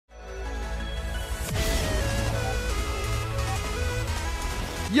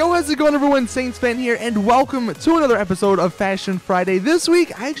Yo, how's it going, everyone? Saintsfan here, and welcome to another episode of Fashion Friday. This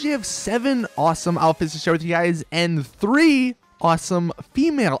week, I actually have 7 awesome outfits to share with you guys, and 3 awesome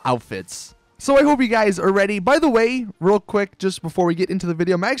female outfits. So I hope you guys are ready. By the way, real quick, just before we get into the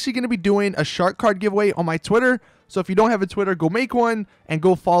video, I'm actually going to be doing a shark card giveaway on my Twitter. So if you don't have a Twitter, go make one, and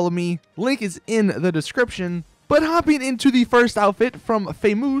go follow me. Link is in the description. But hopping into the first outfit from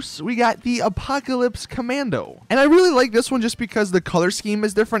Famous, we got the Apocalypse Commando. And I really like this one just because the color scheme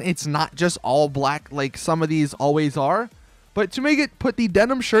is different. It's not just all black like some of these always are. But to make it, put the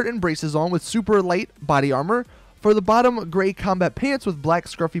denim shirt and braces on with super light body armor. For the bottom, gray combat pants with black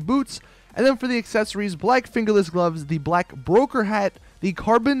scruffy boots. And then for the accessories, black fingerless gloves, the black broker hat, the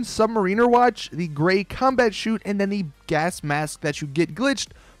carbon submariner watch, the gray combat chute, and then the gas mask that you get glitched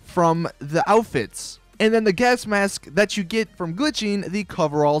from the outfits. And then the gas mask that you get from glitching the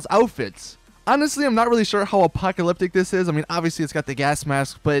coveralls outfits. Honestly, I'm not really sure how apocalyptic this is. I mean, obviously it's got the gas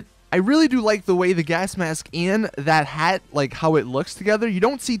mask, but I really do like the way the gas mask and that hat, like how it looks together. You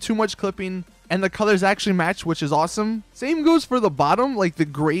don't see too much clipping, and the colors actually match, which is awesome. Same goes for the bottom, like the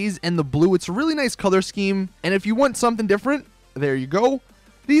grays and the blue. It's a really nice color scheme, and if you want something different, there you go.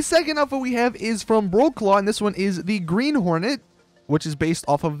 The second outfit we have is from Broclaw, and this one is the Green Hornet, which is based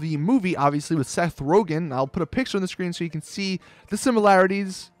off of the movie, obviously, with Seth Rogen. I'll put a picture on the screen so you can see the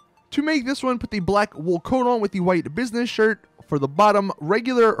similarities. To make this one, put the black wool coat on with the white business shirt. For the bottom,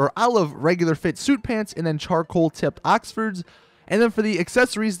 regular or olive regular fit suit pants, and then charcoal tipped Oxfords. And then for the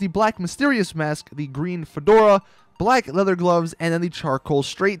accessories, the black mysterious mask, the green fedora, black leather gloves, and then the charcoal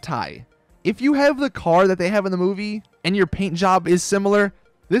straight tie. If you have the car that they have in the movie and your paint job is similar,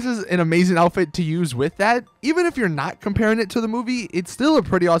 this is an amazing outfit to use with that. Even if you're not comparing it to the movie, it's still a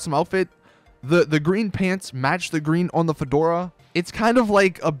pretty awesome outfit. The green pants match the green on the fedora. It's kind of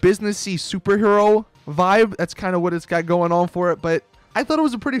like a businessy superhero vibe. That's kind of what it's got going on for it. But I thought it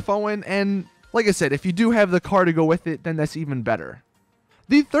was a pretty fun one. And like I said, if you do have the car to go with it, then that's even better.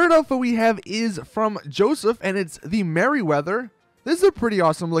 The third outfit we have is from Yosef, and it's the Merryweather. This is a pretty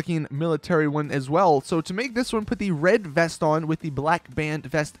awesome looking military one as well. So to make this one, put the red vest on with the black band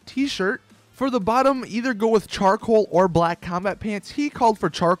vest t-shirt. For the bottom, either go with charcoal or black combat pants. He called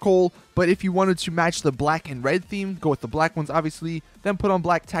for charcoal, but if you wanted to match the black and red theme, go with the black ones obviously. Then put on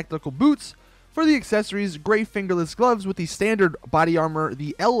black tactical boots. For the accessories, gray fingerless gloves with the standard body armor,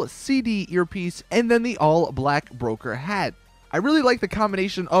 the LCD earpiece, and then the all black broker hat. I really like the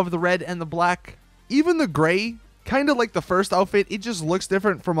combination of the red and the black. Even the gray, kind of like the first outfit, it just looks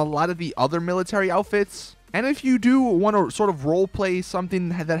different from a lot of the other military outfits. And if you do want to sort of role play something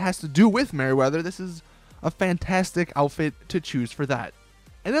that has to do with Merryweather, this is a fantastic outfit to choose for that.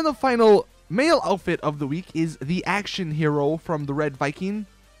 And then the final male outfit of the week is the Action Hero from the Red Viking.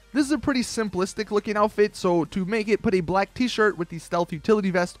 This is a pretty simplistic looking outfit, so to make it, put a black t-shirt with the stealth utility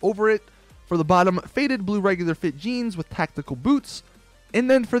vest over it. For the bottom, faded blue regular fit jeans with tactical boots. And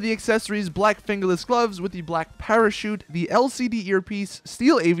then for the accessories, black fingerless gloves with the black parachute, the LCD earpiece,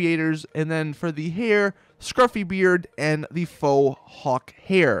 steel aviators, and then for the hair, scruffy beard, and the faux hawk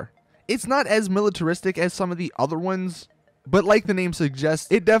hair. It's not as militaristic as some of the other ones, but like the name suggests,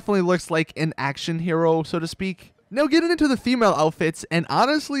 it definitely looks like an action hero, so to speak. Now getting into the female outfits, and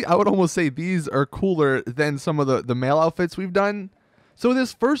honestly, I would almost say these are cooler than some of the male outfits we've done. So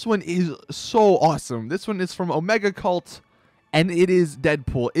this first one is so awesome. This one is from Omega Cult, and it is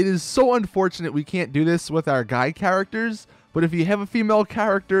Deadpool. It is so unfortunate we can't do this with our guy characters, but if you have a female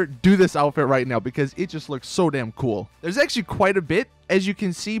character, do this outfit right now because it just looks so damn cool. There's actually quite a bit, as you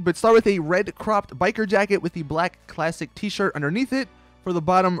can see, but start with a red cropped biker jacket with the black classic t-shirt underneath it. For the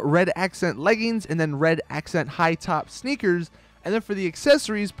bottom, red accent leggings, and then red accent high top sneakers. And then for the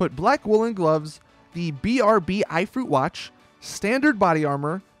accessories, put black woolen gloves, the BRB iFruit watch, standard body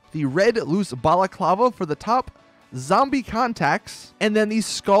armor, the red loose balaclava for the top, zombie contacts, and then the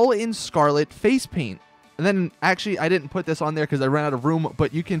skull in scarlet face paint. And then actually I didn't put this on there because I ran out of room,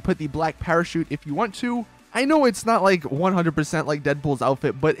 but you can put the black parachute if you want to. I know it's not like 100% like Deadpool's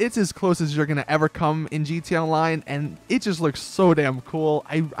outfit, but it's as close as you're gonna ever come in GTA Online, and it just looks so damn cool.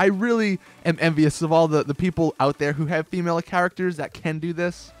 I really am envious of all the people out there who have female characters that can do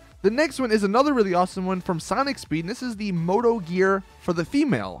this. The next one is another really awesome one from Sonic Speed, and this is the Moto gear for the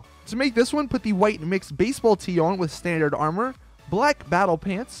female. To make this one, put the white mixed baseball tee on with standard armor, black battle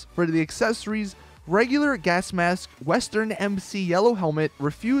pants. For the accessories, regular gas mask, Western MC yellow helmet,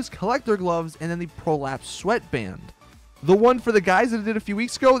 Refuse collector gloves, and then the Prolapse sweatband. The one for the guys that I did a few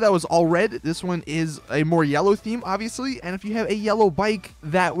weeks ago, that was all red. This one is a more yellow theme, obviously, and if you have a yellow bike,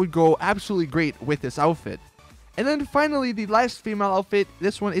 that would go absolutely great with this outfit. And then finally, the last female outfit.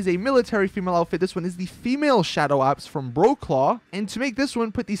 This one is a military female outfit. This one is the female Shadow Ops from Broclaw. And to make this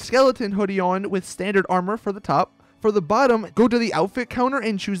one, put the skeleton hoodie on with standard armor for the top. For the bottom, go to the outfit counter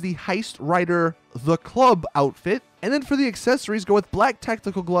and choose the Heist Rider The Club outfit. And then for the accessories, go with black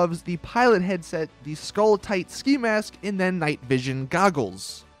tactical gloves, the pilot headset, the skull tight ski mask, and then night vision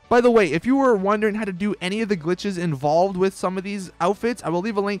goggles. By the way, if you were wondering how to do any of the glitches involved with some of these outfits, I will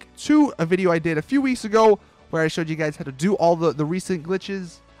leave a link to a video I did a few weeks ago where I showed you guys how to do all the recent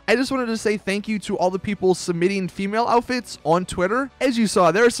glitches. I just wanted to say thank you to all the people submitting female outfits on Twitter. As you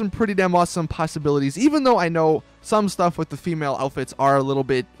saw, there are some pretty damn awesome possibilities, even though I know some stuff with the female outfits are a little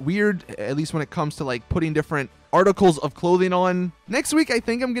bit weird, at least when it comes to like putting different articles of clothing on. Next week, I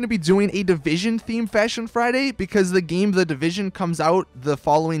think I'm going to be doing a Division theme Fashion Friday because the game The Division comes out the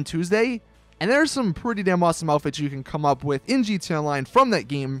following Tuesday. And there are some pretty damn awesome outfits you can come up with in GTA Online from that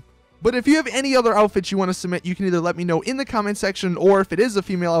game. But if you have any other outfits you want to submit, you can either let me know in the comment section, or if it is a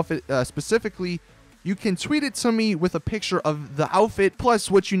female outfit specifically, you can tweet it to me with a picture of the outfit plus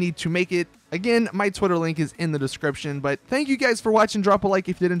what you need to make it. Again, my Twitter link is in the description. But thank you guys for watching. Drop a like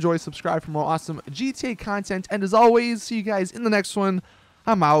if you did enjoy. Subscribe for more awesome GTA content. And as always, see you guys in the next one.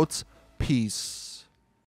 I'm out. Peace.